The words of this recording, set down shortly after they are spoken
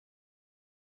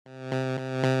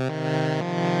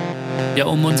Ja,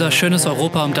 um unser schönes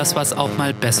Europa, um das, was auch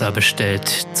mal besser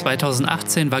bestellt.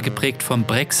 2018 war geprägt vom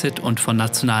Brexit und von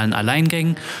nationalen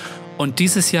Alleingängen. Und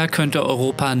dieses Jahr könnte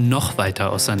Europa noch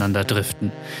weiter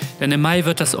auseinanderdriften. Denn im Mai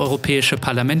wird das Europäische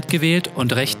Parlament gewählt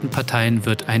und rechten Parteien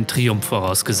wird ein Triumph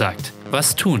vorausgesagt.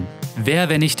 Was tun? Wer,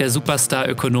 wenn nicht der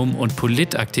Superstar-Ökonom und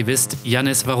Politaktivist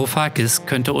Yanis Varoufakis,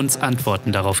 könnte uns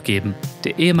Antworten darauf geben?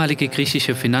 Der ehemalige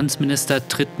griechische Finanzminister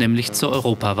tritt nämlich zur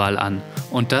Europawahl an.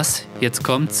 Und das, jetzt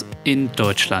kommt's, in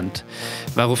Deutschland.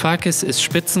 Varoufakis ist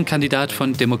Spitzenkandidat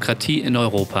von Demokratie in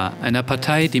Europa, einer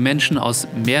Partei, die Menschen aus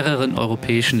mehreren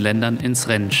europäischen Ländern ins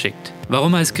Rennen schickt.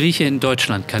 Warum als Grieche in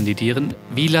Deutschland kandidieren,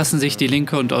 wie lassen sich die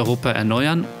Linke und Europa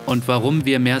erneuern und warum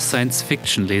wir mehr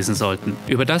Science-Fiction lesen sollten.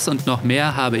 Über das und noch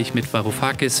mehr habe ich mit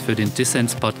Varoufakis für den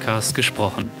Dissens-Podcast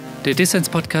gesprochen. Der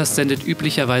Dissens-Podcast sendet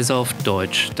üblicherweise auf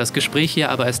Deutsch, das Gespräch hier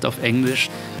aber ist auf Englisch.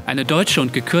 Eine deutsche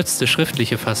und gekürzte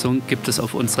schriftliche Fassung gibt es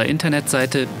auf unserer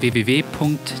Internetseite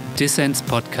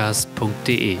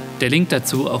www.dissenspodcast.de. Der Link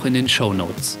dazu auch in den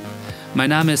Shownotes.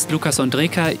 Mein Name ist Lukas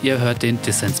Ondreka, ihr hört den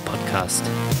Dissens-Podcast.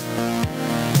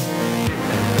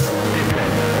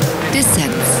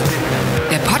 Dissens,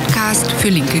 der Podcast für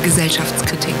linke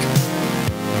Gesellschaftskritik.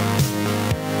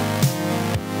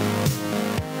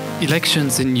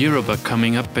 Elections in Europe are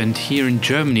coming up, and here in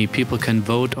Germany people can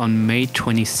vote on May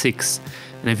 26th.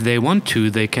 And if they want to,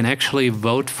 they can actually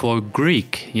vote for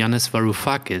Greek, Yanis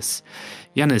Varoufakis.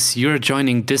 Yanis, you're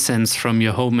joining Dissens from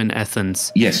your home in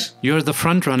Athens. Yes. You're the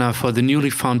frontrunner for the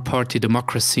newly found party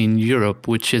Democracy in Europe,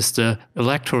 which is the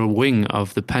electoral wing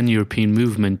of the pan-European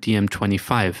movement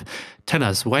DiEM25. Tell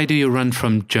us, why do you run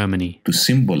from Germany? To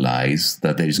symbolize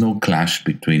that there is no clash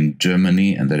between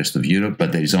Germany and the rest of Europe,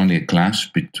 but there is only a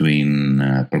clash between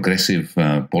progressive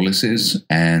policies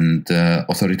and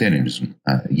authoritarianism.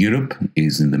 Europe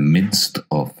is in the midst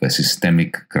of a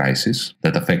systemic crisis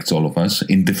that affects all of us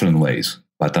in different ways.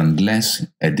 But unless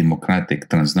a democratic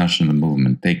transnational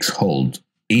movement takes hold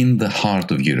in the heart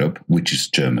of Europe, which is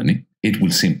Germany, it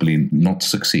will simply not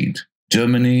succeed.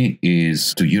 Germany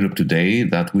is to Europe today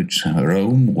that which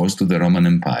Rome was to the Roman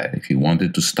Empire. If you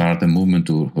wanted to start a movement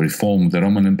to reform the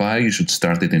Roman Empire, you should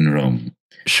start it in Rome.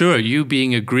 Sure, you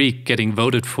being a Greek getting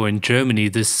voted for in Germany,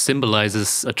 this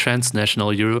symbolizes a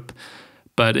transnational Europe.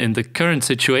 But in the current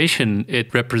situation,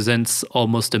 it represents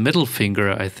almost a middle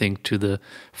finger, I think, to the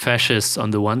fascists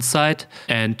on the one side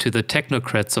and to the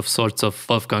technocrats of sorts of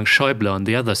Wolfgang Schäuble on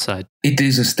the other side. It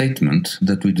is a statement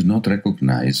that we do not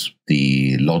recognize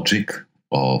the logic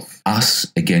of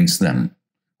us against them,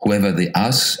 whoever the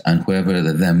us and whoever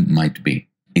the them might be.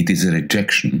 It is a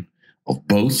rejection of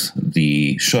both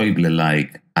the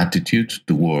Schäuble-like attitude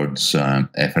towards a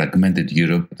fragmented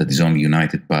Europe that is only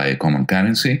united by a common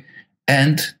currency,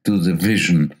 and to the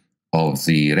vision of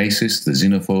the racists, the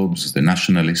xenophobes, the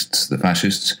nationalists, the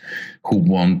fascists, who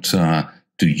want to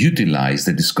utilize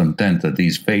the discontent that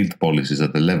these failed policies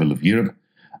at the level of Europe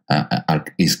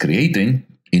is creating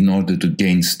in order to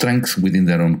gain strength within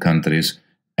their own countries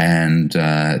and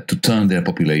to turn their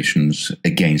populations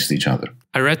against each other.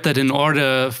 I read that in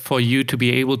order for you to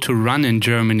be able to run in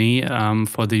Germany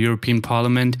for the European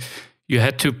Parliament, you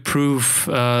had to prove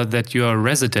that you are a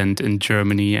resident in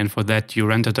Germany, and for that you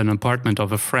rented an apartment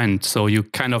of a friend. So you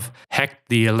kind of hacked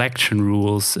the election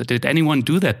rules. Did anyone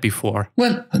do that before?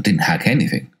 Well, I didn't hack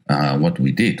anything. What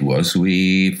we did was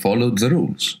we followed the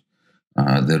rules.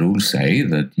 The rules say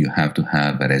that you have to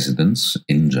have a residence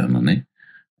in Germany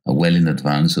well in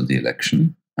advance of the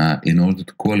election in order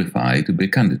to qualify to be a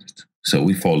candidate. So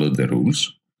we followed the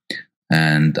rules.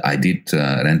 And I did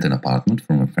rent an apartment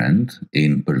from a friend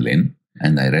in Berlin.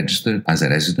 And I registered as a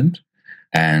resident.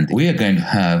 And we are going to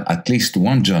have at least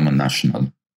one German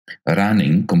national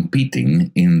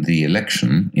competing in the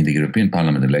election, in the European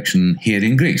Parliament election here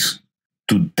in Greece,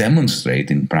 to demonstrate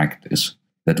in practice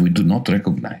that we do not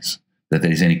recognize that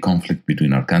there is any conflict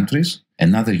between our countries.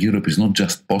 Another Europe is not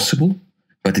just possible,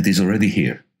 but it is already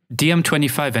here.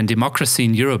 DiEM25 and Democracy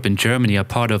in Europe and Germany are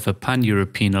part of a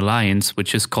pan-European alliance,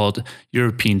 which is called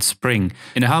European Spring.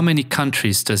 In how many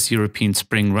countries does European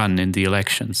Spring run in the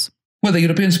elections? Well, the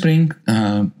European Spring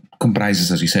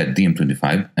comprises, as you said,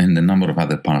 DiEM25 and a number of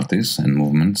other parties and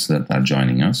movements that are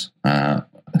joining us.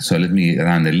 So let me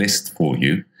run a list for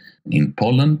you. In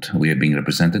Poland, we are being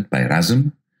represented by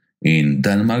Razem. In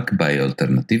Denmark, by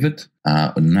Alternativet.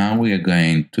 Now we are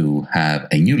going to have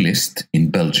a new list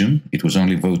in Belgium. It was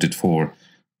only voted for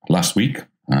last week.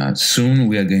 Soon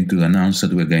we are going to announce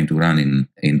that we're going to run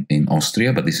in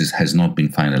Austria, but this has not been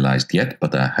finalized yet,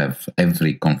 but I have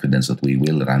every confidence that we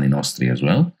will run in Austria as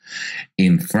well.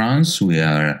 In France, we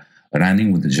are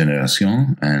running with the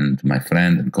Génération and my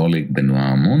friend and colleague Benoit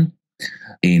Hamon.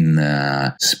 In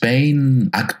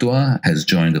Spain, Actua has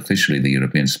joined officially the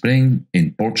European Spring.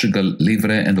 In Portugal,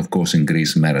 Livre, and of course in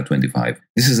Greece, Mera 25.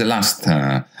 This is the last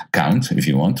count, if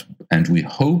you want, and we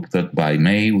hope that by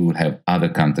May we will have other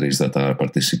countries that are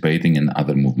participating in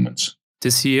other movements.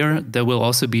 This year, there will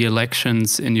also be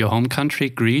elections in your home country,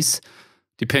 Greece.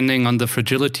 Depending on the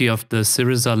fragility of the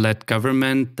Syriza-led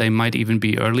government, they might even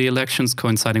be early elections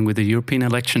coinciding with the European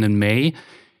election in May.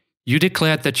 You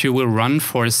declared that you will run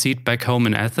for a seat back home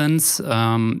in Athens.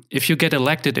 If you get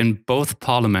elected in both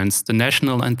parliaments, the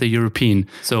national and the European,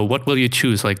 so what will you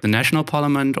choose, like the national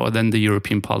parliament or then the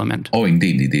European parliament? Oh,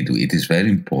 indeed. It is very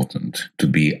important to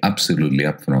be absolutely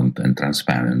upfront and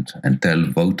transparent and tell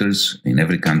voters in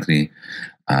every country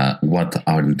what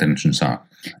our intentions are.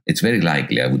 It's very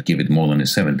likely, I would give it more than a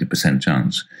 70%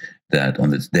 chance, that on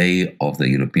the day of the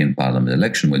European Parliament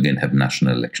election, we're going to have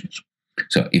national elections.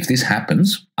 So if this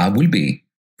happens, I will be,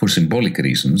 for symbolic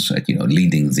reasons,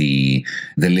 leading the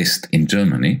list in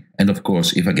Germany. And of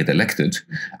course, if I get elected,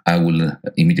 I will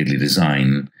immediately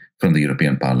resign from the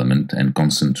European Parliament and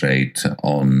concentrate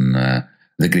on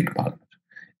the Greek Parliament.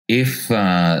 If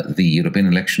the European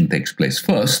election takes place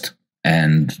first,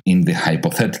 and in the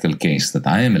hypothetical case that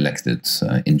I am elected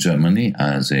in Germany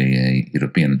as a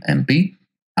European MP,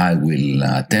 I will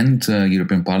attend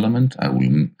European Parliament. I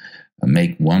will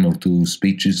make one or two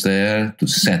speeches there to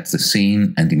set the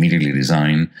scene and immediately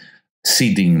resign,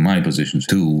 ceding my position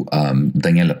to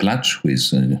Daniela Plach, who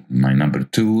is my number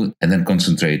 2, and then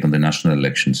concentrate on the national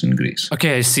elections in Greece.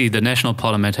 Okay, I see. The national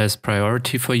parliament has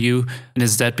priority for you. And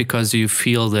is that because you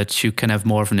feel that you can have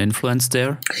more of an influence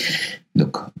there?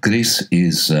 Look, Greece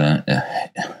is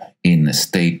in a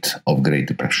state of great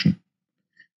depression.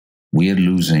 We are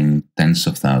losing tens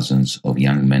of thousands of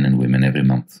young men and women every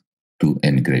month to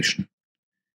emigration.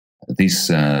 This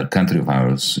country of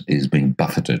ours is being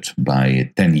buffeted by a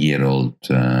 10-year-old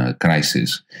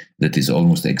crisis that is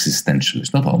almost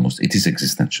existentialist. Not almost, it is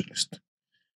existentialist.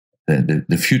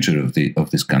 The future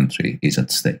of this country is at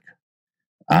stake.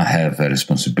 I have a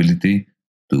responsibility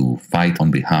to fight on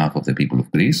behalf of the people of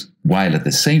Greece, while at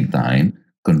the same time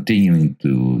continuing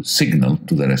to signal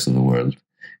to the rest of the world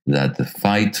that the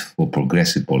fight for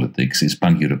progressive politics is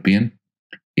pan-European.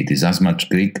 It is as much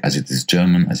Greek as it is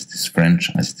German, as it is French,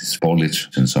 as it is Polish,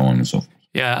 and so on and so forth.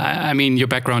 Yeah, I mean, your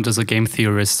background is a game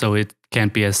theorist, so it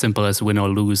can't be as simple as win or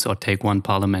lose or take one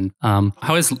parliament.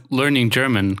 How is learning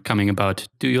German coming about?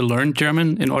 Do you learn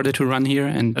German in order to run here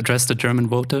and address the German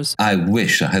voters? I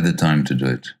wish I had the time to do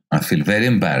it. I feel very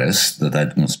embarrassed that I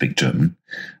do not speak German.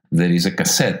 There is a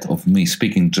cassette of me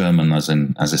speaking German as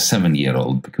a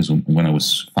 7-year-old, because when I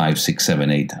was 5, 6,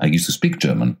 7, 8, I used to speak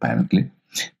German, apparently.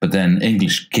 But then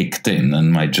English kicked in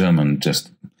and my German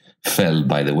just fell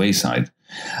by the wayside.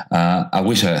 I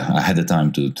wish I had the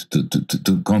time to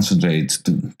concentrate,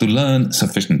 to learn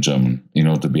sufficient German in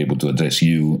order to be able to address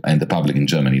you and the public in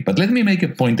Germany. But let me make a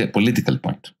political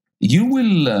point. You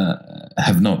will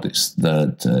have noticed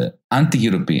that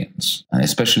anti-Europeans,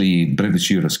 especially British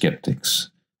Eurosceptics,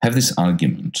 have this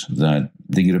argument that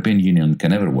the European Union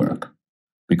can never work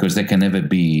because there can never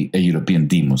be a European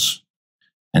demos.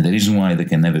 And the reason why there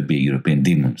can never be a European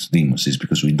demos is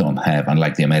because we don't have,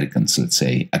 unlike the Americans, let's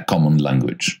say, a common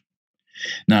language.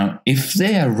 Now, if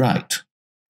they are right,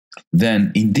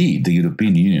 then indeed the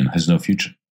European Union has no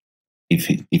future. If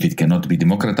it cannot be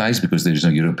democratized because there is no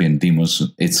European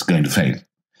demos, it's going to fail.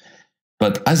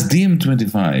 But as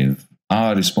DiEM25,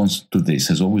 our response to this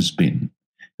has always been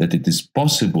that it is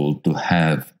possible to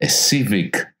have a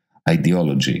civic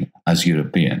ideology as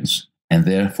Europeans, and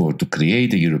therefore to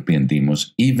create a European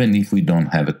demos, even if we don't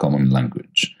have a common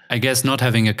language. I guess not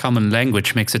having a common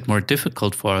language makes it more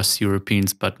difficult for us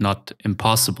Europeans, but not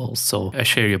impossible. So I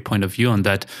share your point of view on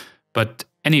that. But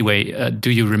anyway,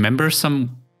 do you remember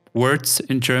some words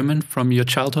in German from your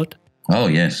childhood? Oh,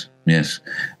 yes.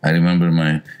 I remember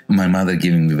my mother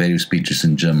giving me various speeches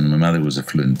in German. My mother was a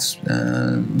fluent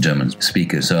German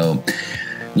speaker. So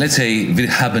let's say,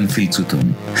 wir haben viel zu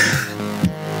tun.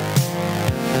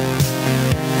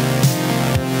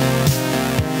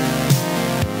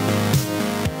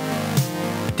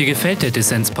 Dir gefällt der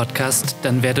Dissens-Podcast?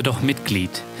 Dann werde doch Mitglied.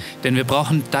 Denn wir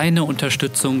brauchen deine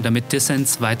Unterstützung, damit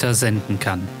Dissens weiter senden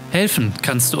kann. Helfen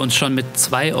kannst du uns schon mit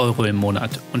 2 € im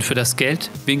Monat. Und für das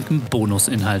Geld winken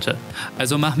Bonusinhalte.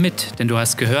 Also mach mit, denn du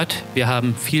hast gehört, wir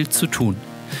haben viel zu tun.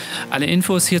 Alle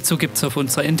Infos hierzu gibt's auf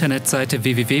unserer Internetseite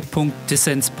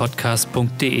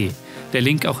www.dissenspodcast.de. Der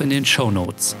Link auch in den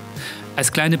Shownotes.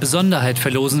 Als kleine Besonderheit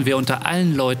verlosen wir unter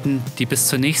allen Leuten, die bis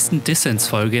zur nächsten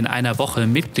Dissens-Folge in einer Woche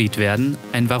Mitglied werden,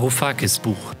 ein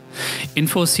Varoufakis-Buch.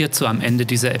 Infos hierzu am Ende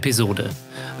dieser Episode.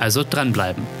 Also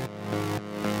dranbleiben.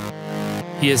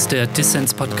 Hier ist der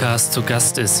Dissens-Podcast. Zu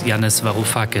Gast ist Yanis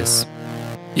Varoufakis.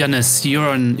 Yanis,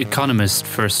 you're an economist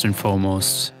first and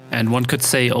foremost. And one could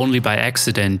say only by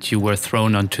accident you were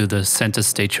thrown onto the center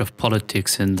stage of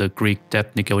politics in the Greek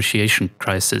debt negotiation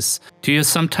crisis. Do you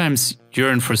sometimes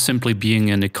yearn for simply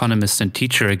being an economist and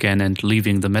teacher again and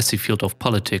leaving the messy field of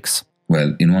politics?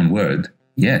 Well, in one word,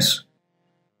 yes.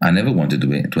 I never wanted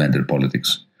to enter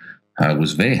politics. I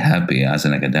was very happy as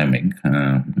an academic,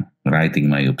 writing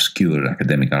my obscure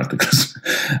academic articles.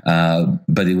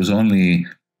 But it was only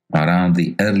around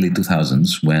the early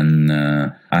 2000s when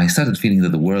I started feeling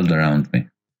that the world around me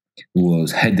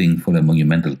was heading for a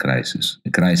monumental crisis, a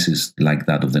crisis like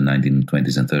that of the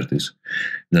 1920s and 30s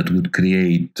that would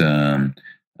create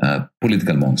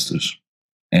political monsters,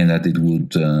 and that it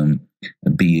would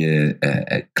be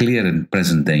a clear and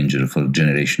present danger for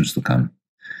generations to come.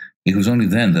 It was only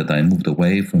then that I moved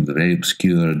away from the very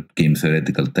obscure game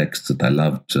theoretical texts that I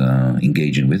loved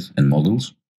engaging with and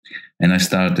models. And I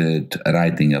started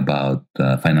writing about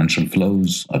financial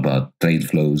flows, about trade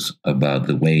flows, about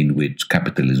the way in which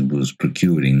capitalism was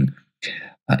procuring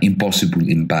impossible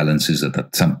imbalances that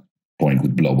at some point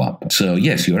would blow up. So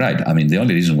yes, you're right. I mean, the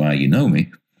only reason why you know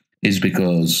me is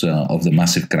because of the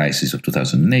massive crisis of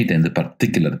 2008 and the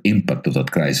particular impact of that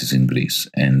crisis in Greece.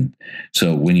 And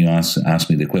so when you ask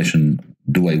me the question,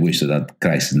 do I wish that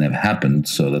crisis never happened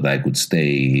so that I could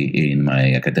stay in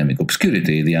my academic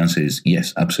obscurity? The answer is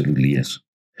yes, absolutely yes.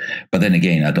 But then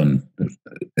again, I don't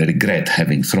regret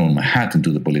having thrown my hat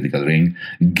into the political ring,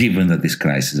 given that this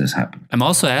crisis has happened. I'm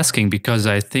also asking because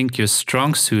I think your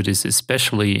strong suit is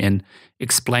especially in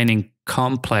explaining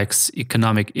complex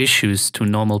economic issues to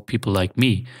normal people like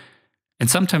me. And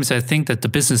sometimes I think that the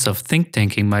business of think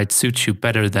tanking might suit you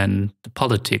better than the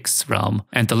politics realm.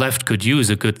 And the left could use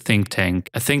a good think tank,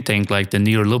 a think tank like the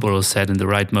neoliberals had in the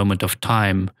right moment of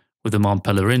time with the Mont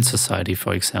Pelerin Society,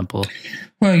 for example.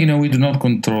 Well, we do not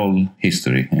control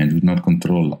history and we do not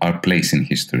control our place in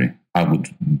history. I would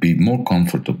be more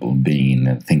comfortable being in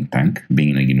a think tank, being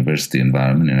in a university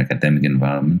environment, an academic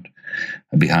environment,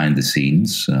 behind the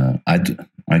scenes.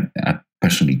 I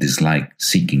personally dislike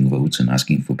seeking votes and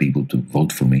asking for people to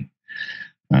vote for me.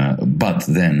 But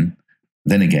then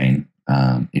again,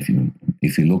 if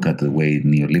you look at the way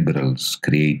neoliberals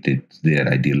created their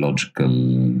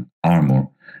ideological armor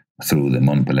through the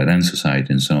Mont Pelerin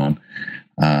Society and so on,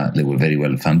 they were very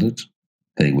well funded.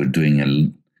 They were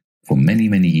doing for many,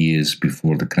 many years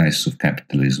before the crisis of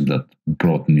capitalism that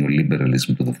brought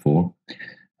neoliberalism to the fore.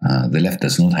 The left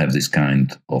does not have this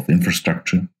kind of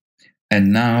infrastructure.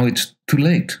 And now it's too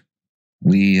late.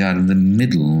 We are in the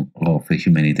middle of a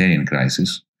humanitarian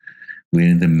crisis. We're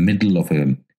in the middle of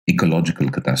an ecological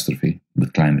catastrophe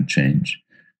with climate change.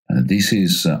 This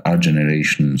is our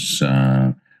generation's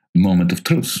moment of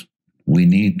truth. We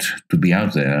need to be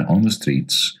out there on the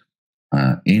streets,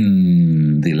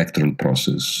 in the electoral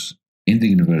process, in the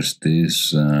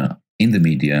universities, in the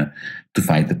media, to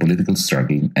fight the political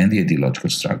struggle and the ideological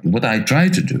struggle. What I try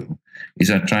to do is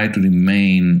I try to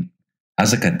remain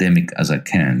as academic as I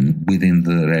can within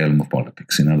the realm of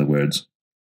politics. In other words,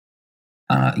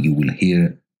 you will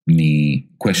hear me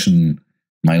question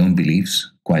my own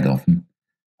beliefs quite often.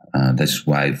 That's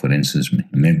why, for instance,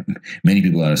 many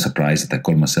people are surprised that I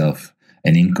call myself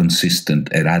an inconsistent,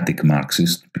 erratic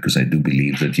Marxist, because I do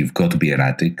believe that you've got to be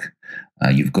erratic.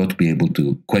 You've got to be able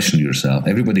to question yourself.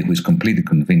 Everybody who is completely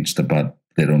convinced about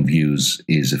their own views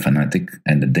is a fanatic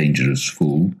and a dangerous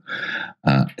fool.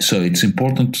 So it's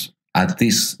important at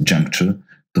this juncture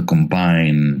to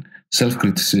combine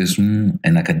self-criticism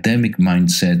and academic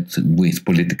mindset with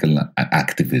political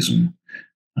activism.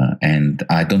 And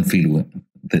I don't feel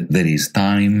that there is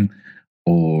time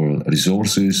or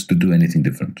resources to do anything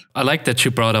different. I like that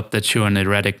you brought up that you're an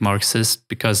erratic Marxist,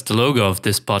 because the logo of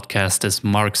this podcast is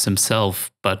Marx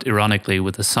himself, but ironically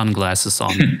with the sunglasses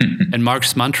on. And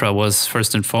Marx's mantra was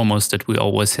first and foremost that we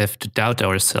always have to doubt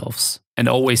ourselves. And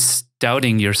always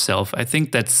doubting yourself, I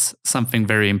think that's something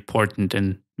very important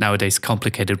in nowadays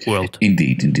complicated world.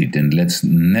 Indeed. And let's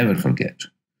never forget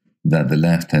that the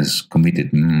left has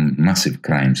committed massive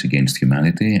crimes against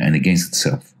humanity and against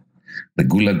itself. The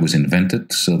Gulag was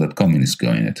invented so that communists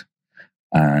go in it.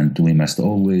 And we must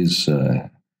always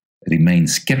remain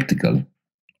skeptical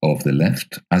of the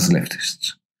left as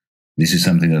leftists. This is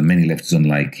something that many leftists don't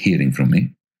like hearing from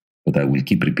me, but I will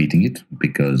keep repeating it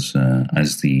because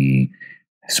as the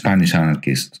Spanish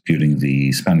anarchists during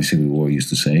the Spanish Civil War used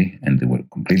to say, and they were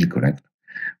completely correct,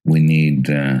 we need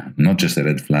not just a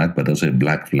red flag, but also a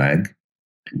black flag,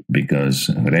 because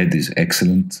red is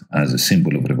excellent as a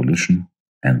symbol of revolution,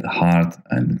 and the heart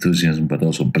and enthusiasm, but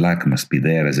also black must be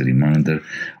there as a reminder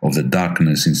of the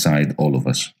darkness inside all of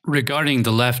us. Regarding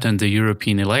the left and the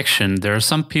European election, there are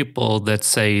some people that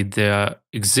say there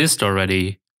exist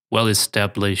already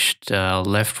well-established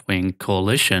left-wing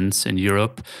coalitions in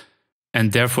Europe,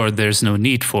 and therefore there's no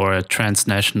need for a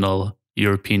transnational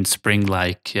European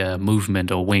Spring-like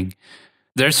movement or wing.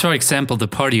 There's, for example, the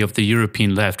Party of the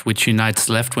European Left, which unites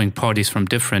left-wing parties from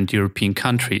different European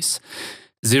countries.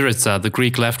 Syriza, the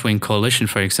Greek left-wing coalition,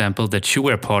 for example, that you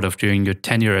were part of during your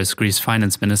tenure as Greece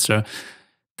finance minister,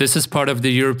 this is part of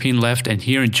the European left. And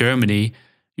here in Germany,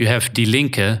 you have Die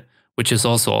Linke, which is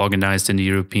also organized in the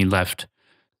European left.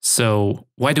 So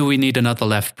why do we need another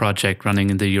left project running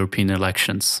in the European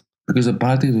elections? Because the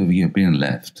party of the European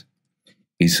left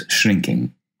is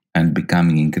shrinking and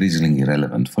becoming increasingly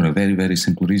irrelevant for a very, very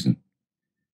simple reason.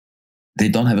 They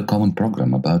don't have a common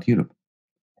program about Europe.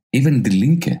 Even Die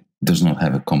Linke does not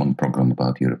have a common program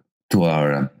about Europe. To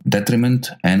our detriment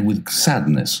and with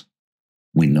sadness,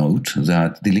 we note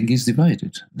that Die Linke is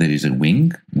divided. There is a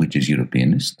wing which is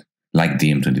Europeanist, like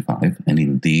DiEM25, and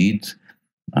indeed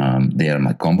they are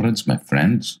my comrades, my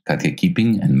friends, Katja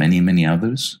Keeping and many, many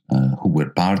others who were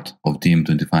part of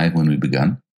DiEM25 when we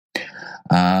began.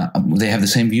 They have the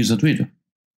same views that we do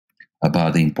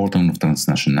about the importance of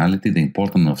transnationality, the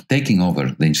importance of taking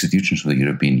over the institutions of the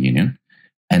European Union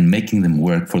and making them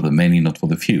work for the many, not for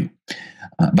the few.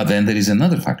 But then there is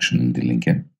another faction in Die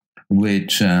Linke,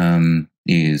 which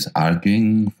is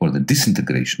arguing for the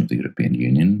disintegration of the European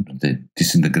Union, the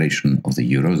disintegration of the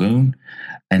Eurozone,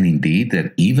 and indeed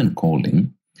they're even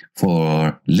calling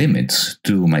for limits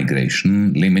to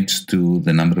migration, limits to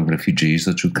the number of refugees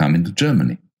that should come into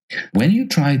Germany. When you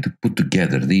try to put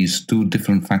together these two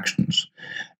different factions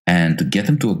and to get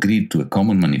them to agree to a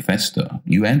common manifesto,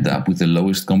 you end up with the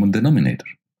lowest common denominator.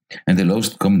 And the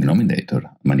lowest common denominator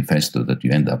manifesto that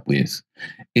you end up with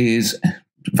is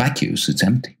vacuous, it's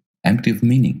empty of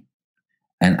meaning.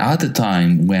 And at a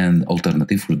time when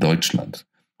Alternative für Deutschland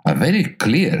are very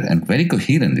clear and very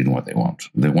coherent in what they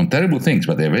want terrible things,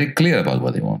 but they're very clear about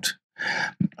what they want.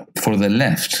 For the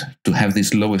left to have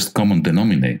this lowest common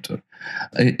denominator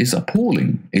is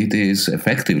appalling. It is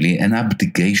effectively an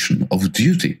abdication of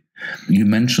duty. You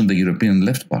mentioned the European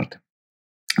Left Party.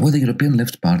 Well, the European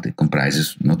Left Party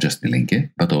comprises not just Die Linke,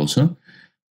 but also,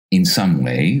 in some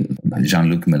way,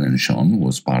 Jean-Luc Mélenchon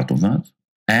was part of that,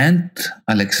 and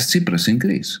Alexis Tsipras in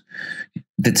Greece.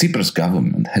 The Tsipras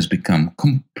government has become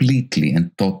completely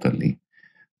and totally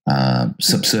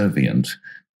subservient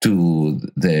to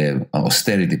the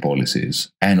austerity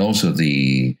policies and also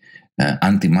the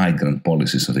anti-migrant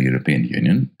policies of the European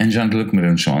Union. And Jean-Luc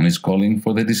Mélenchon is calling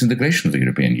for the disintegration of the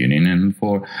European Union and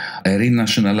for a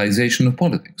renationalization of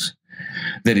politics.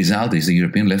 The result is the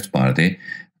European Left Party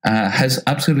has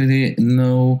absolutely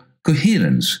no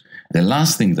coherence. The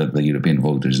last thing that the European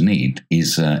voters need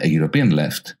is a European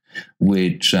left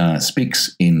which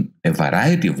speaks in a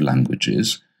variety of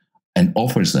languages and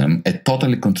offers them a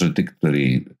totally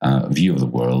contradictory view of the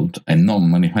world and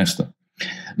non-manifesto.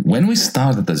 When we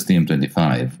started as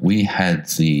DiEM25, we had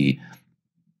the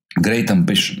great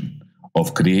ambition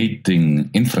of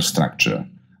creating infrastructure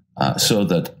so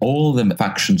that all the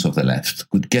factions of the left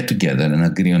could get together and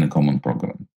agree on a common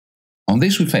program. On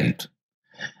this we failed.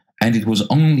 And it was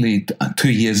only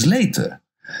 2 years later,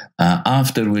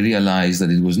 after we realized that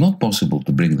it was not possible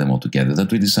to bring them all together,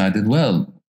 that we decided,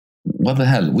 well, what the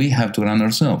hell, we have to run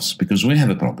ourselves because we have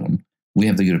a program. We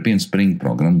have the European Spring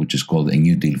program, which is called A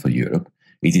New Deal for Europe.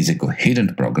 It is a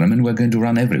coherent program, and we're going to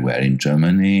run everywhere, in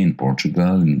Germany, in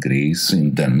Portugal, in Greece,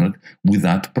 in Denmark, with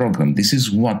that program. This is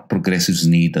what progressives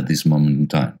need at this moment in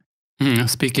time.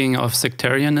 Speaking of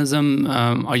sectarianism,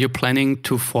 are you planning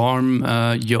to form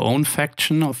your own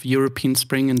faction of European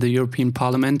Spring in the European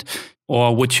Parliament?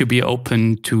 Or would you be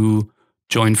open to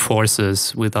join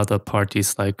forces with other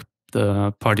parties like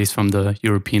the parties from the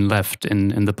European left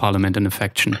in the Parliament in a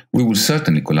faction? We will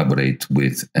certainly collaborate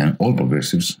with all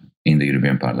progressives in the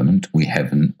European Parliament. We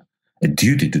have a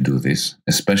duty to do this,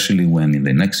 especially when in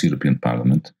the next European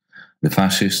Parliament, the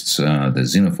fascists, the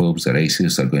xenophobes, the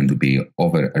racists are going to be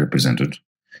overrepresented.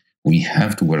 We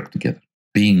have to work together.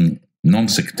 Being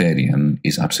non-sectarian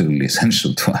is absolutely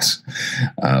essential to us.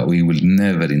 We will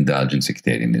never indulge in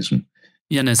sectarianism.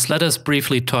 Yanis, let us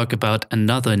briefly talk about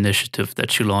another initiative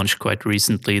that you launched quite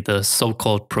recently, the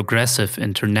so-called Progressive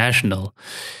International.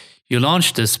 You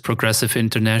launched this Progressive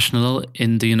International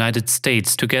in the United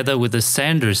States together with the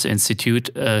Sanders Institute,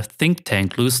 a think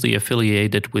tank loosely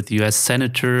affiliated with US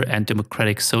Senator and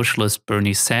Democratic Socialist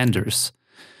Bernie Sanders.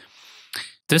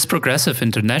 This progressive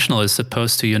international is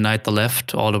supposed to unite the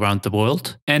left all around the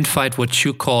world and fight what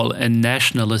you call a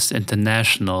nationalist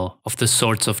international of the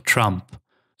sorts of Trump.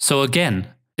 So again,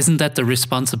 isn't that the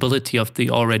responsibility of the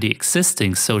already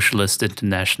existing socialist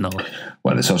international?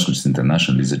 Well, the socialist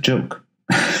international is a joke.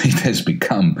 It has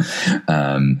become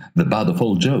the butt of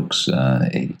all jokes.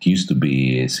 It used to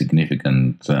be a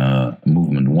significant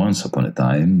movement once upon a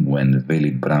time when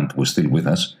Willy Brandt was still with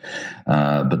us,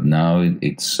 but now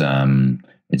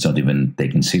it's not even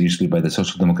taken seriously by the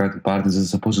social democratic parties that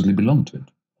supposedly belong to it.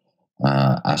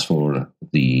 As for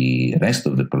the rest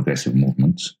of the progressive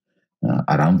movements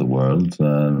around the world,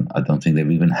 I don't think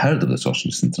they've even heard of the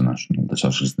Socialist International. The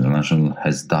Socialist International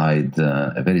has died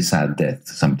a very sad death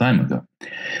some time ago.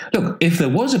 Look, if there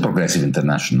was a progressive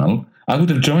international, I would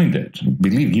have joined it.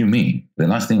 Believe you me, the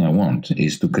last thing I want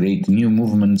is to create new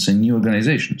movements and new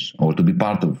organizations, or to be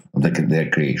part of their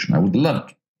creation. I would love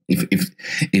to.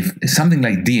 If something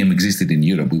like DiEM existed in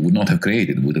Europe, we would not have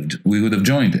created it. We would have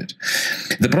joined it.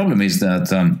 The problem is that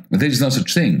there is no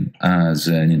such thing as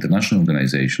an international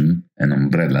organization, an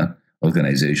umbrella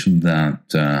organization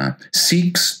that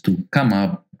seeks to come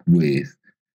up with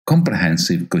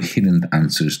comprehensive, coherent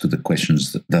answers to the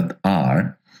questions that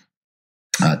are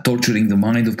torturing the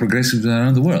mind of progressives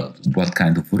around the world. What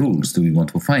kind of rules do we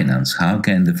want for finance? How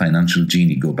can the financial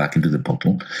genie go back into the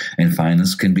bottle and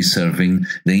finance can be serving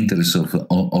the interests of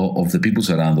the peoples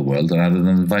around the world rather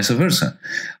than vice versa?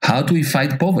 How do we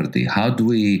fight poverty? How do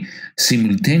we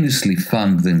simultaneously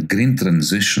fund the green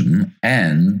transition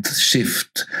and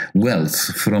shift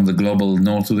wealth from the global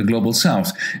north to the global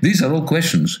south? These are all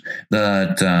questions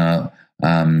that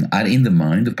are in the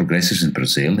mind of progressives in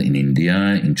Brazil, in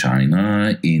India, in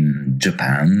China, in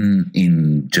Japan,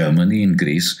 in Germany, in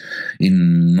Greece,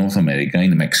 in North America,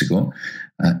 in Mexico.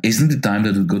 Isn't it time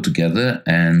that we go together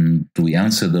and we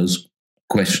answer those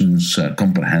questions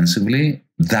comprehensively?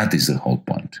 That is the whole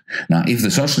point. Now, if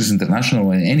the Socialist International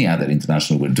or any other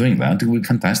international were doing that, it would be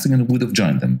fantastic and we would have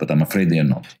joined them, but I'm afraid they are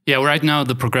not. Yeah, right now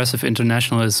the Progressive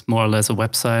International is more or less a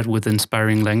website with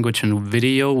inspiring language and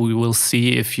video. We will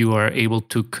see if you are able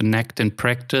to connect and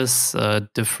practice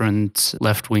different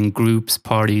left-wing groups,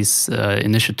 parties,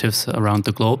 initiatives around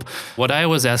the globe. What I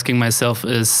was asking myself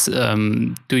is,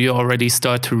 do you already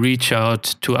start to reach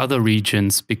out to other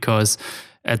regions? Because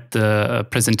at the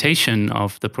presentation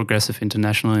of the Progressive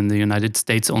International in the United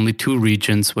States, only 2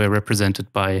 regions were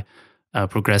represented by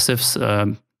progressives,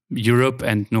 Europe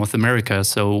and North America.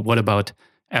 So what about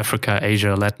Africa,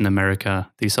 Asia, Latin America?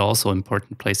 These are also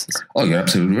important places. Oh, you're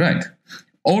absolutely right.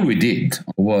 All we did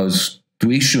was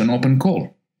to issue an open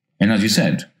call. And as you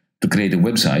said, to create a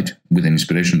website with an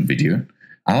inspiration video.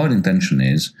 Our intention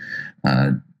is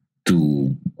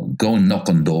to go and knock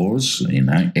on doors in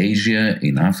Asia,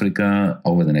 in Africa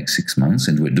over the next 6 months,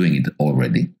 and we're doing it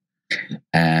already.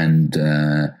 And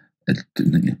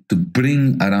to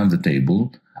bring around the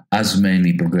table as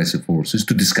many progressive forces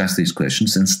to discuss these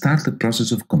questions and start the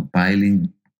process of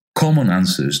compiling common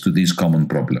answers to these common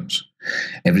problems.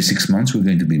 Every 6 months, we're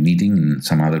going to be meeting in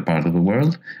some other part of the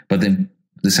world, but then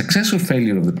the success or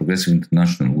failure of the Progressive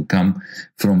International will come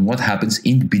from what happens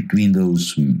in between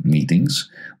those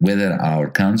meetings, whether our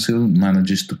council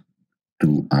manages to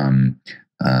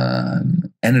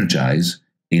energize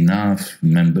enough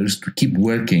members to keep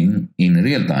working in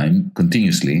real time,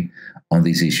 continuously, on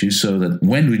these issues, so that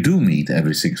when we do meet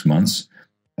every 6 months,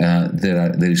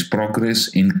 there is progress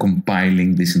in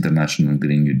compiling this international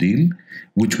Green New Deal,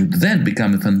 which would then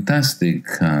become a fantastic,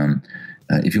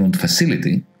 if you want,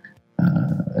 facility,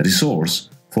 resource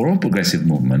for all progressive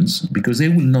movements, because they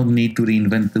will not need to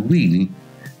reinvent the wheel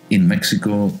in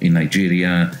Mexico, in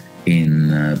Nigeria, in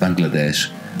Bangladesh,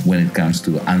 when it comes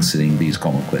to answering these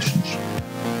common questions.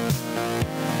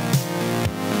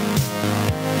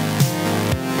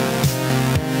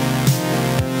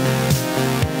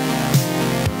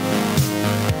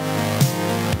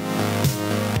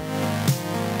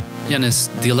 Yanis,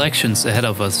 the elections ahead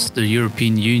of us, the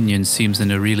European Union seems in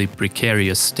a really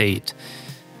precarious state.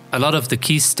 A lot of the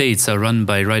key states are run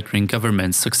by right-wing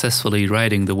governments successfully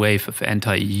riding the wave of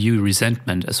anti-EU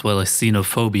resentment as well as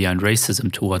xenophobia and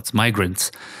racism towards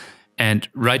migrants. And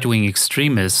right-wing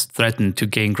extremists threaten to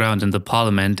gain ground in the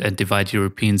parliament and divide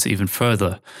Europeans even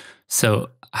further.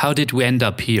 So how did we end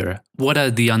up here? What are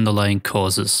the underlying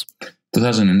causes?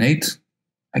 2008.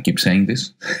 I keep saying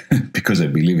this because I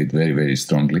believe it very, very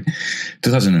strongly.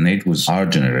 2008 was our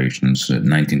generation's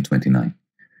 1929.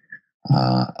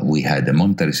 We had a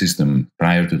monetary system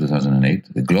prior to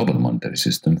 2008, the global monetary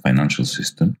system, financial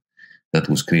system, that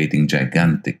was creating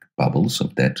gigantic bubbles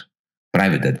of debt,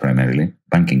 private debt primarily,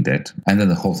 banking debt, and then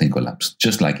the whole thing collapsed,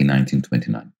 just like in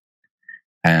 1929.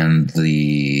 And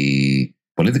the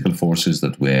political forces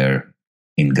that were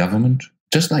in government,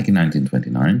 just like in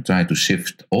 1929, tried to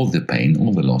shift all the pain,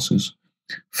 all the losses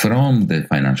from the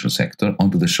financial sector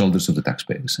onto the shoulders of the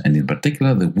taxpayers, and in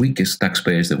particular, the weakest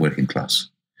taxpayers, the working class.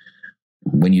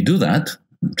 When you do that,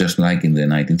 just like in the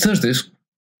 1930s,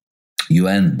 you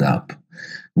end up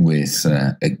with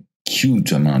a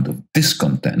huge amount of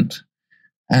discontent.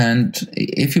 And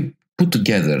if you put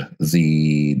together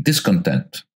the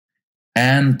discontent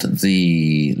and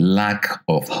the lack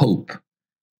of hope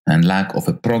and lack of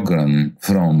a program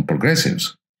from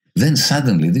progressives, then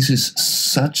suddenly this is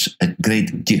such a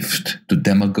great gift to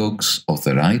demagogues of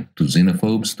the right, to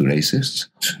xenophobes, to racists.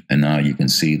 And now you can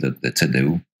see that the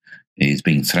CDU is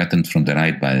being threatened from the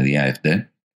right by the AfD.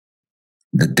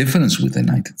 The difference with the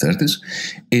 1930s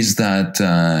is that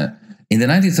in the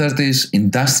 1930s,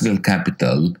 industrial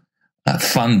capital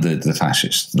funded the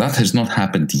fascists. That has not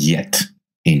happened yet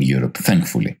in Europe,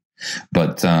 thankfully.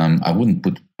 But I wouldn't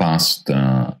put past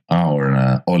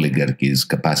our oligarchies'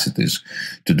 capacities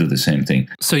to do the same thing.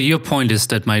 So your point is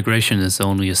that migration is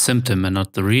only a symptom and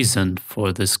not the reason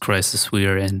for this crisis we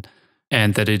are in,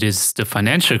 and that it is the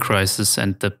financial crisis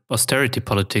and the austerity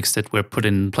politics that were put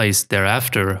in place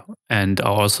thereafter and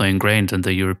are also ingrained in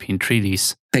the European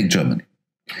treaties. Take Germany.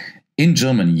 In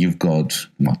Germany, you've got,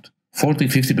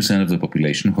 40-50% of the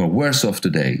population who are worse off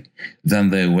today than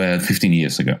they were 15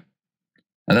 years ago.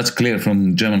 And that's clear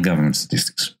from German government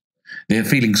statistics. They're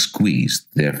feeling squeezed.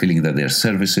 They're feeling that their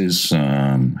services,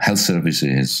 health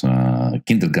services,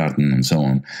 kindergarten and so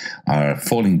on, are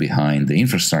falling behind. The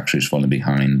infrastructure is falling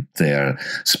behind. Their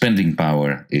spending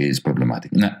power is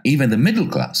problematic. Now, even the middle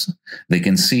class, they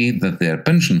can see that their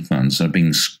pension funds are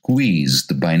being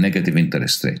squeezed by negative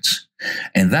interest rates.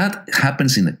 And that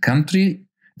happens in a country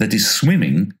that is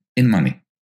swimming in money.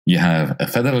 You have a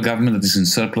federal government that is in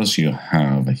surplus. You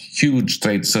have a huge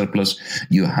trade surplus.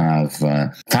 You have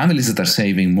families that are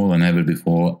saving more than ever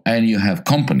before. And you have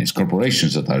companies,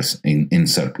 corporations that are in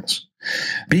surplus.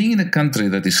 Being in a country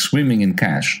that is swimming in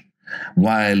cash,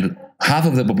 while half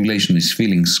of the population is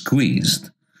feeling squeezed,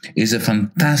 is a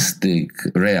fantastic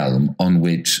realm on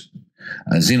which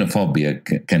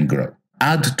xenophobia can grow.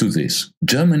 Add to this,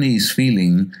 Germany is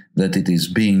feeling that it is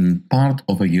being part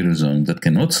of a Eurozone that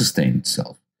cannot sustain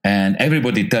itself. And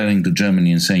everybody turning to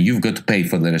Germany and saying, you've got to pay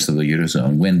for the rest of the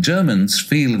Eurozone. When Germans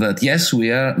feel that, yes, we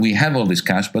have all this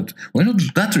cash, but we're not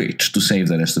that rich to save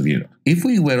the rest of Europe. If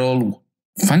we were all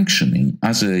functioning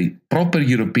as a proper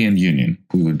European Union,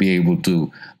 we would be able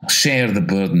to share the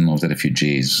burden of the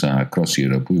refugees across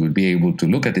Europe. We would be able to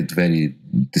look at it very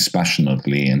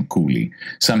dispassionately and coolly,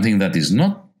 something that is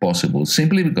not possible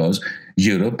simply because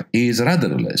Europe is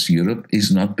rudderless. Europe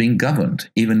is not being governed.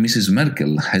 Even Mrs.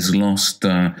 Merkel has lost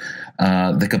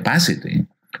the capacity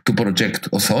to project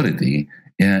authority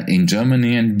in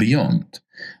Germany and beyond.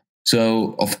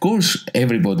 So, of course,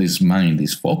 everybody's mind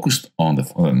is focused on the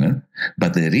foreigner,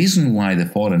 but the reason why the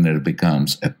foreigner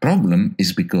becomes a problem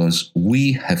is because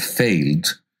we have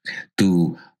failed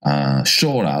to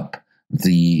shore up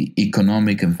the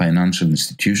economic and financial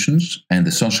institutions and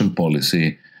the social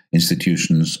policy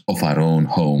institutions of our own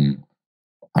home,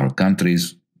 our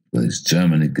countries, whether it's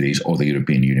Germany, Greece, or the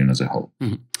European Union as a whole.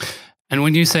 Mm-hmm. And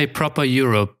when you say proper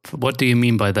Europe, what do you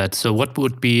mean by that? So what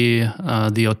would be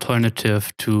the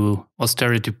alternative to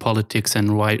austerity politics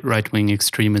and right-wing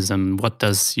extremism? What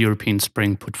does European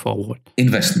Spring put forward?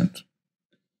 Investment.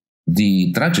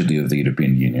 The tragedy of the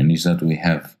European Union is that we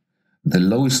have the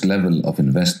lowest level of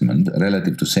investment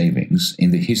relative to savings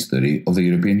in the history of the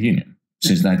European Union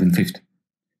since 1950.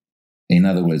 In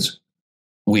other words,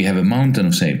 we have a mountain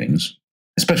of savings,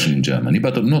 especially in Germany,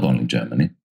 but not only Germany.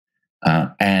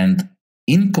 And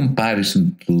in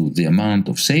comparison to the amount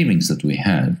of savings that we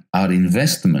have, our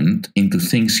investment into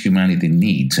things humanity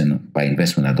needs, and by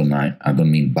investment, I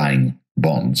don't mean buying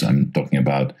bonds. I'm talking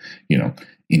about,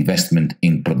 investment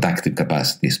in productive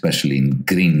capacity, especially in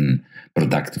green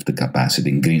productive capacity,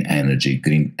 in green energy,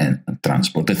 green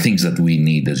transport, the things that we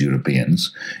need as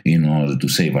Europeans in order to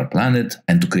save our planet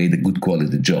and to create the good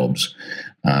quality jobs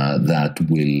that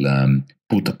will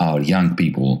put our young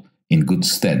people in good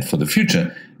stead for the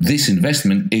future. This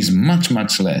investment is much,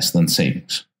 much less than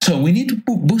savings. So we need to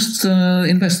boost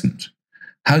investment.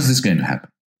 How's this going to happen?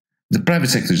 The private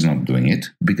sector is not doing it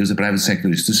because the private sector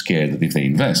is too scared that if they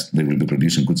invest, they will be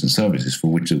producing goods and services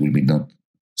for which there will be not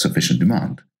sufficient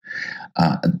demand.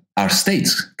 Our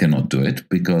states cannot do it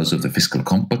because of the fiscal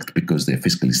compact, because they're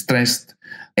fiscally stressed.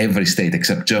 Every state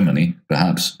except Germany,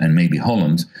 perhaps, and maybe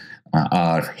Holland,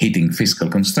 are hitting fiscal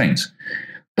constraints.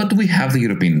 But we have the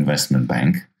European Investment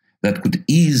Bank that could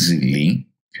easily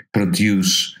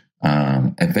produce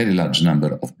a very large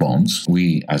number of bonds.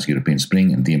 We, as European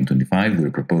Spring and DiEM25,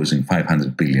 we're proposing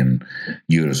 500 billion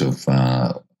euros of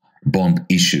bond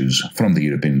issues from the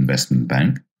European Investment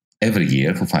Bank every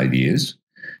year for 5 years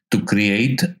to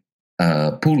create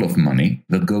a pool of money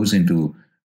that goes into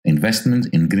investment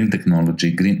in green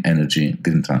technology, green energy,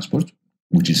 green transport,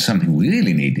 which is something we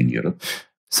really need in Europe.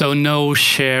 So no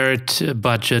shared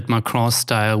budget Macron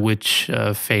style, which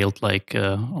failed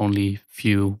only a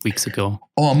few weeks ago.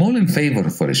 Oh, I'm all in favor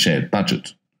for a shared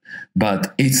budget,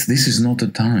 but this is not the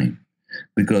time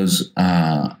because,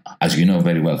 as you know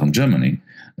very well from Germany,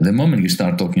 the moment you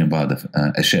start talking about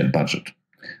a shared budget,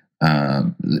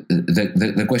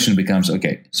 the question becomes,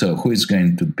 okay, so who is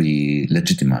going to be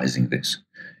legitimizing this?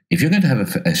 If you're going to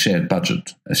have a shared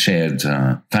budget, a shared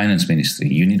finance ministry,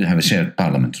 you need to have a shared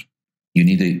parliament. You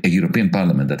need a European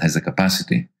Parliament that has the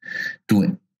capacity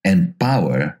to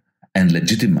empower and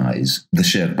legitimize the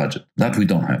shared budget. That we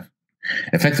don't have.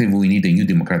 Effectively, we need a new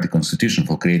democratic constitution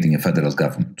for creating a federal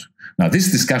government. Now, this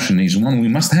discussion is one we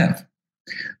must have.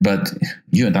 But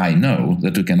you and I know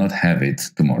that we cannot have it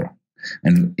tomorrow.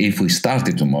 And if we start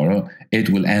it tomorrow, it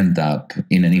will end up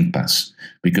in an impasse.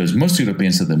 Because most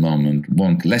Europeans at the moment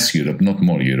want less Europe, not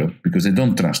more Europe, because they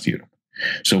don't trust Europe.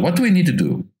 So what we need to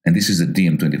do, and this is the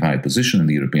DiEM25 position and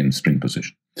the European Spring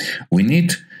position, we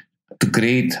need to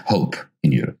create hope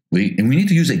in Europe. We need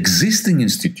to use existing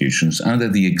institutions under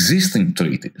the existing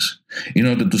treaties in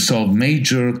order to solve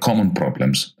major common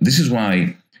problems. This is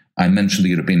why I mentioned the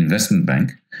European Investment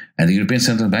Bank and the European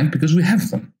Central Bank, because we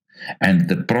have them. And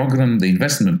the program, the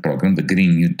investment program, the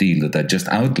Green New Deal that I just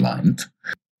outlined,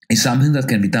 is something that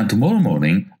can be done tomorrow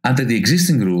morning under the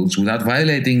existing rules without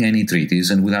violating any treaties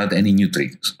and without any new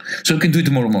treaties. So we can do it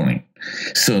tomorrow morning.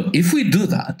 So if we do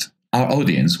that, our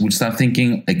audience will start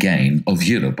thinking again of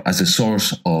Europe as a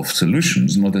source of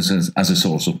solutions, not as a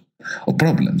source of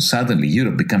problems. Suddenly,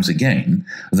 Europe becomes again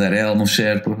the realm of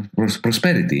shared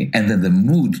prosperity, and then the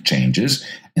mood changes,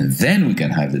 and then we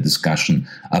can have the discussion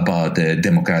about a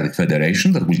democratic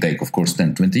federation that will take, of course,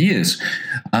 10, 20 years.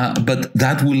 But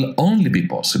that will only be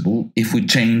possible if we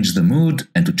change the mood,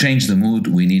 and to change the mood,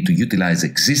 we need to utilize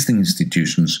existing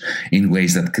institutions in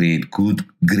ways that create good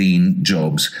green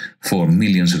jobs for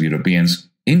millions of Europeans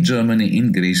in Germany,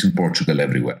 in Greece, in Portugal,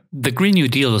 everywhere. The Green New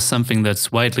Deal is something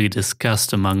that's widely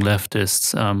discussed among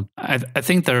leftists. I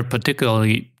think there are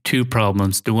particularly two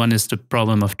problems. The one is the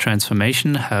problem of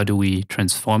transformation. How do we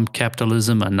transform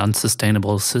capitalism, an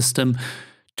unsustainable system,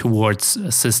 towards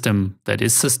a system that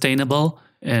is sustainable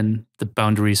in the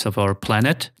boundaries of our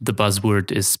planet? The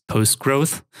buzzword is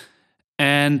post-growth.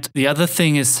 And the other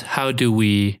thing is, how do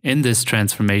we, in this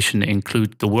transformation,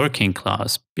 include the working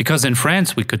class? Because in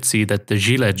France, we could see that the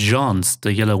Gilets jaunes,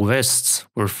 the yellow vests,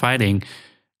 were fighting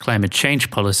climate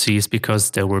change policies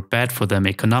because they were bad for them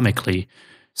economically.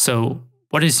 So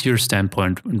what is your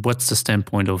standpoint? And what's the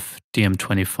standpoint of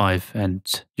DiEM25 and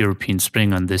European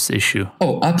Spring on this issue?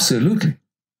 Oh, absolutely.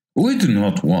 We do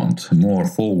not want more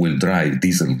four-wheel drive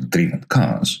diesel-driven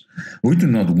cars. We do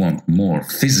not want more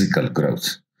physical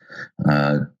growth.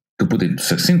 To put it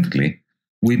succinctly,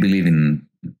 we believe in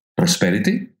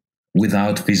prosperity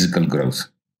without physical growth.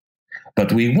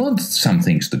 But we want some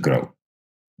things to grow,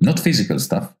 not physical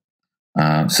stuff.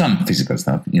 Some physical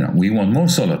stuff. We want more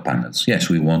solar panels. Yes,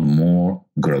 we want more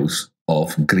growth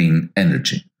of green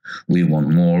energy. We want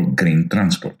more green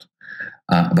transport.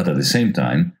 But at the same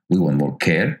time, we want more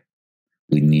care.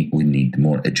 We need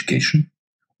more education.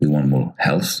 We want more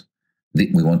health. We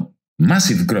want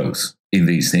massive growth in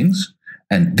these things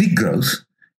and big growth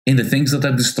in the things that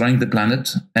are destroying the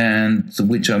planet and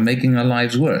which are making our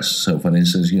lives worse. So, for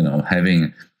instance,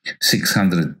 having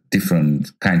 600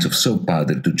 different kinds of soap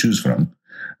powder to choose from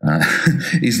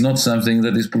is not something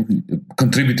that is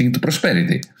contributing to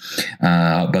prosperity.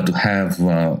 But to have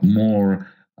more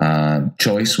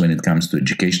choice when it comes to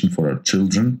education for our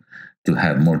children, to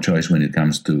have more choice when it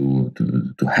comes to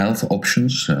health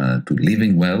options, to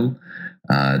living well,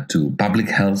 to public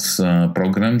health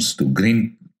programs, to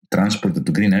green transport,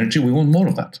 to green energy. We want more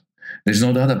of that. There's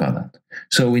no doubt about that.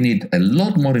 So we need a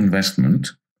lot more investment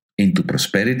into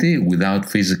prosperity without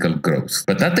physical growth.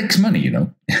 But that takes money,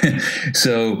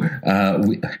 So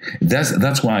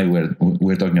that's why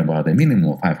we're talking about a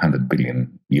minimum of 500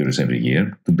 billion euros every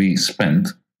year to be spent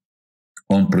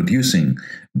on producing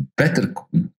better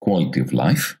quality of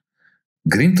life,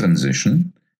 green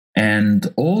transition,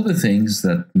 and all the things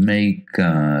that make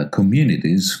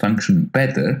communities function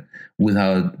better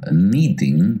without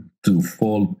needing to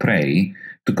fall prey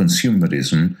to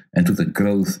consumerism and to the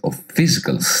growth of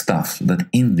physical stuff that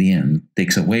in the end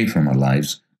takes away from our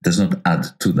lives, does not add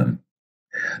to them.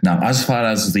 Now, as far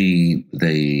as the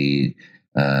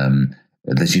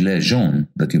Gilets jaunes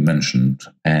that you mentioned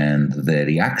and the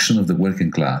reaction of the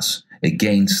working class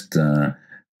against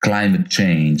climate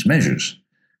change measures,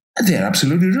 they're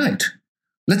absolutely right.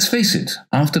 Let's face it,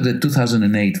 after the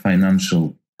 2008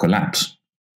 financial collapse,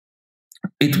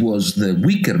 it was the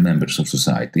weaker members of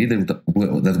society that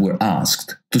were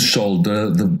asked to shoulder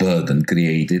the burden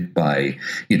created by,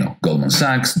 Goldman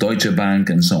Sachs, Deutsche Bank,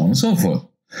 and so on and so forth.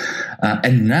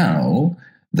 And now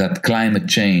that climate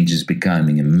change is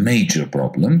becoming a major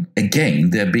problem, again,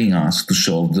 they're being asked to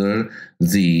shoulder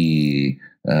the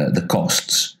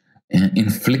costs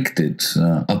inflicted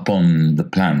upon the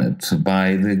planet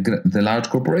by the large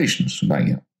corporations,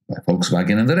 by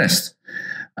Volkswagen and the rest.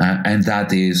 And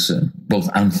that is both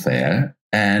unfair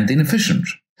and inefficient.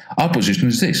 Our position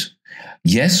is this.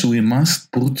 Yes, we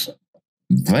must put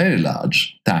very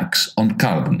large tax on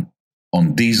carbon,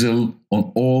 on diesel,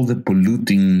 on all the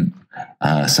polluting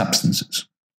substances,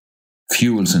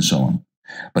 fuels and so on.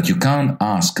 But you can't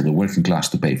ask the working class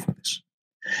to pay for this.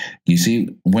 You see,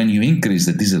 when you increase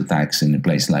the diesel tax in a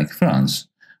place like France,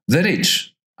 the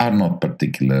rich are not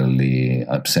particularly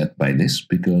upset by this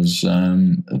because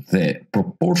the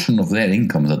proportion of their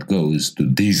income that goes to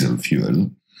diesel fuel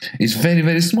is very,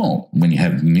 very small. When you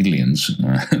have millions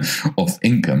of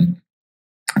income,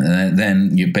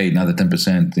 then you pay another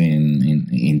 10%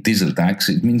 in diesel tax.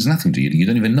 It means nothing to you. You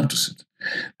don't even notice it.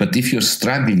 But if you're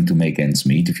struggling to make ends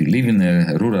meet, if you live in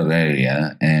a rural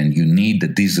area and you need a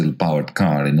diesel-powered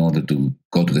car in order to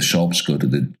go to the shops, go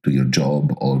to your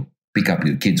job, or pick up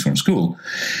your kids from school,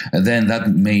 then that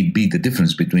may be the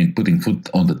difference between putting food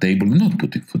on the table and not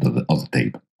putting food on the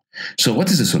table. So what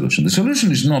is the solution? The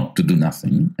solution is not to do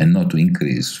nothing and not to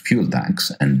increase fuel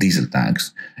tax and diesel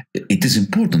tax. It is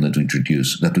important that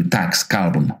we tax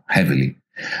carbon heavily,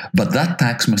 but that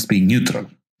tax must be neutral.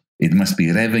 It must be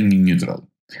revenue neutral.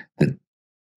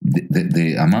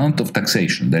 The amount of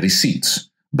taxation, the receipts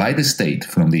by the state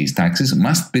from these taxes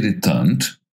must be returned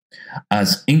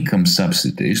as income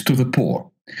subsidies to the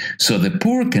poor. So the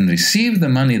poor can receive the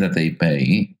money that they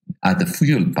pay at the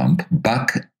fuel pump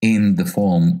back in the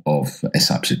form of a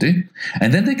subsidy,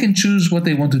 and then they can choose what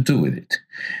they want to do with it.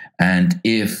 And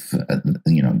if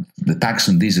the tax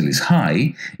on diesel is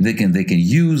high, they can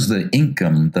use the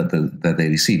income that they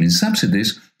receive in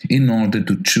subsidies in order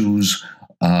to choose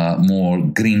more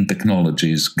green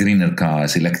technologies, greener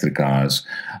cars, electric cars,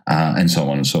 and so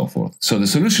on and so forth. So the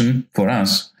solution for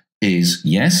us is,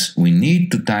 yes, we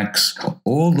need to tax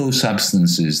all those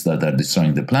substances that are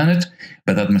destroying the planet,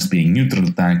 but that must be a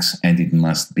neutral tax and it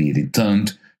must be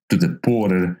returned to the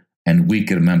poorer and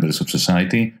weaker members of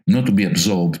society, not to be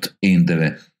absorbed in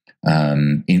the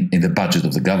budget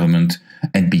of the government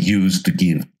and be used to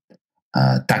give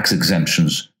tax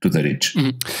exemptions to the rich.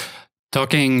 Mm-hmm.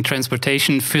 Talking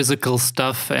transportation, physical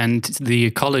stuff, and the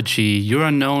ecology, you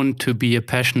are known to be a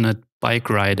passionate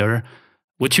bike rider.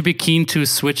 Would you be keen to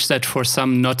switch that for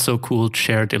some not so cool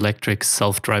shared electric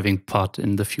self-driving pod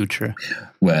in the future?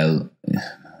 Well,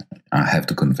 I have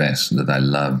to confess that I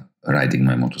love riding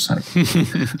my motorcycle.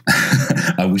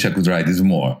 I wish I could ride it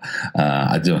more.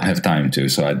 I don't have time to,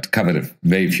 so I'd cover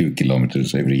very few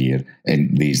kilometers every year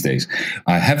these days.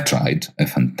 I have tried a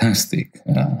fantastic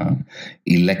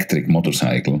electric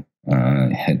motorcycle,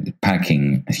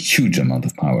 packing a huge amount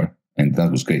of power. And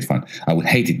that was great fun. I would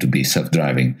hate it to be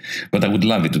self-driving, but I would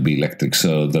love it to be electric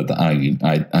so that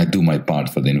I do my part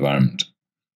for the environment.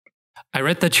 I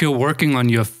read that you're working on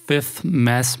your 5th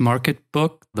mass market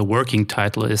book. The working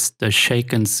title is The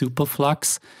Shaken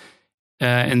Superflux.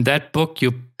 In that book,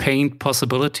 you paint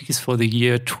possibilities for the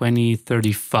year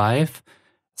 2035.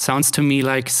 Sounds to me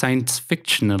like science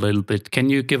fiction a little bit. Can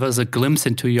you give us a glimpse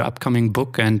into your upcoming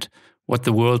book and what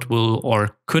the world will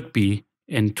or could be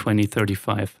in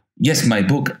 2035? Yes, my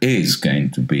book is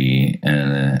going to be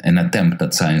an attempt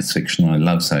at science fiction. I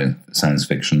love science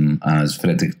fiction. As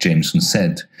Frederick Jameson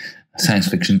said, science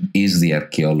fiction is the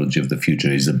archaeology of the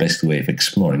future, is the best way of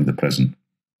exploring the present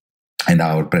and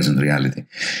our present reality.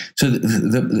 So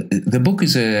the book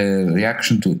is a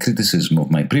reaction to a criticism of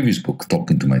my previous book,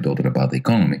 Talking to My Daughter About the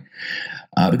Economy,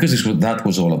 because that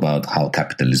was all about how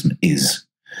capitalism is.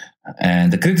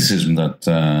 And the criticism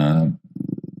that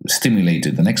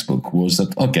stimulated the next book was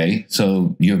that, okay,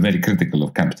 so you're very critical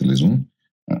of capitalism.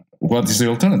 What is the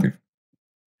alternative?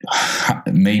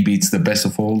 Maybe it's the best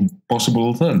of all possible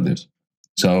alternatives.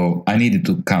 So I needed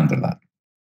to counter that.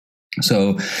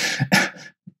 So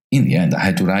in the end, I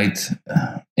had to write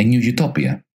a new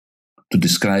utopia to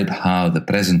describe how the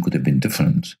present could have been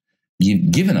different,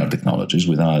 given our technologies,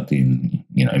 without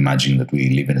imagining that we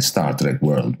live in a Star Trek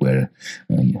world where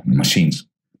machines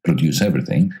produce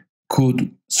everything, could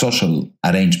social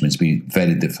arrangements be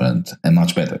very different and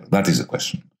much better? That is the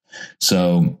question.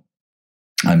 So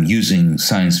I'm using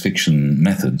science fiction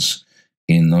methods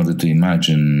in order to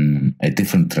imagine a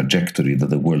different trajectory that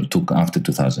the world took after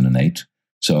 2008.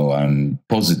 So I'm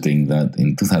positing that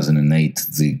in 2008,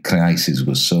 the crisis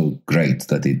was so great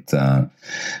that it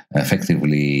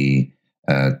effectively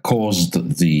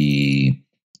caused the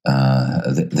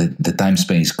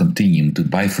time-space continuum to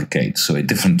bifurcate. So a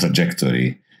different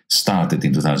trajectory started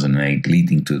in 2008,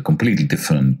 leading to a completely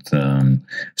different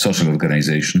social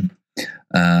organization.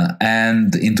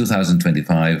 And in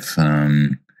 2025,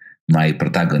 my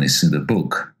protagonists in the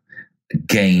book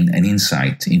gain an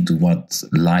insight into what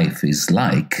life is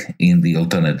like in the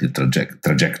alternative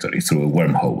trajectory through a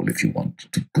wormhole, if you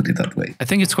want to put it that way. I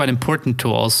think it's quite important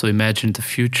to also imagine the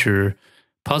future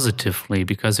positively,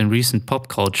 because in recent pop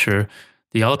culture,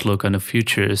 the outlook on the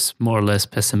future is more or less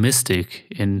pessimistic.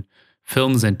 In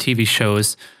films and TV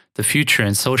shows, the future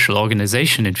and social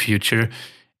organization in future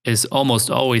is almost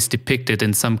always depicted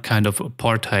in some kind of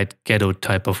apartheid ghetto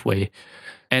type of way.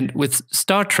 And with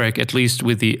Star Trek, at least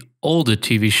with the older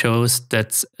TV shows,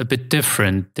 that's a bit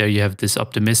different. There you have this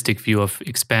optimistic view of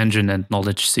expansion and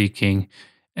knowledge seeking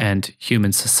and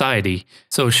human society.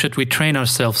 So should we train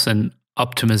ourselves in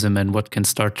optimism, and what can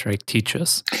Star Trek teach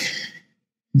us?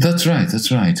 That's right.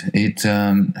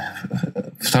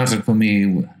 Star Trek for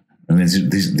me, I mean,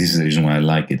 this is the reason why I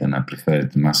like it, and I prefer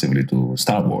it massively to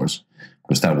Star Wars,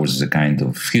 because Star Wars is a kind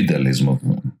of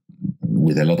feudalism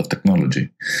with a lot of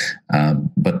technology.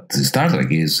 But Star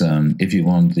Trek is, if you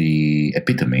want, the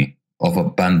epitome of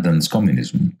abundance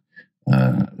communism,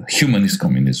 humanist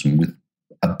communism with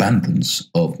abundance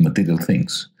of material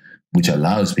things, which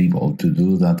allows people to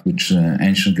do that which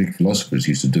ancient Greek philosophers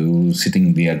used to do, sitting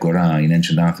in the agora in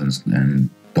ancient Athens and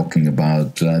talking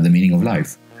about the meaning of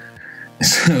life.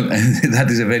 So that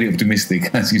is a very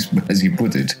optimistic, as you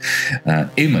put it,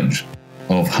 image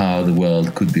of how the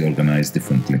world could be organized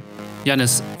differently.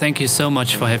 Yanis, thank you so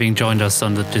much for having joined us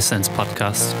on the Dissens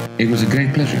podcast. It was a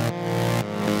great pleasure.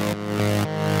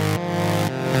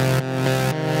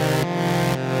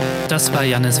 Das war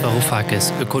Yanis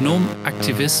Varoufakis, Ökonom,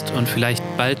 Aktivist und vielleicht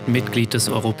bald Mitglied des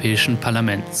Europäischen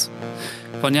Parlaments.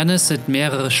 Von Yanis sind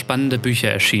mehrere spannende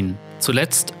Bücher erschienen.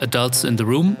 Zuletzt Adults in the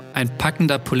Room, ein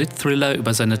packender Polit-Thriller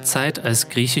über seine Zeit als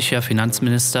griechischer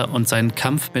Finanzminister und seinen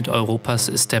Kampf mit Europas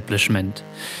Establishment.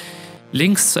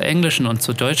 Links zur englischen und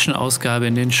zur deutschen Ausgabe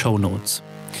in den Shownotes.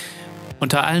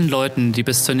 Unter allen Leuten, die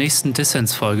bis zur nächsten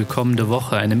Dissens-Folge kommende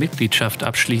Woche eine Mitgliedschaft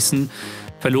abschließen,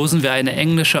 verlosen wir eine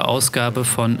englische Ausgabe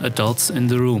von Adults in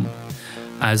the Room.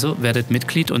 Also werdet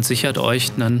Mitglied und sichert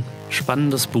euch ein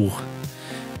spannendes Buch.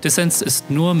 Dissens ist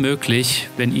nur möglich,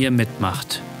 wenn ihr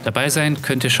mitmacht. Dabei sein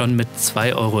könnt ihr schon mit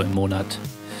 2 € im Monat.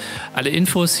 Alle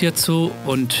Infos hierzu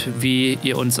und wie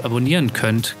ihr uns abonnieren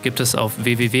könnt, gibt es auf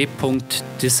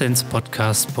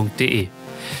www.dissenspodcast.de.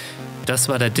 Das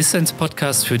war der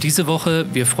Dissens-Podcast für diese Woche.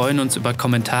 Wir freuen uns über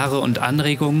Kommentare und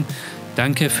Anregungen.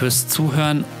 Danke fürs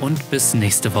Zuhören und bis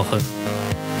nächste Woche.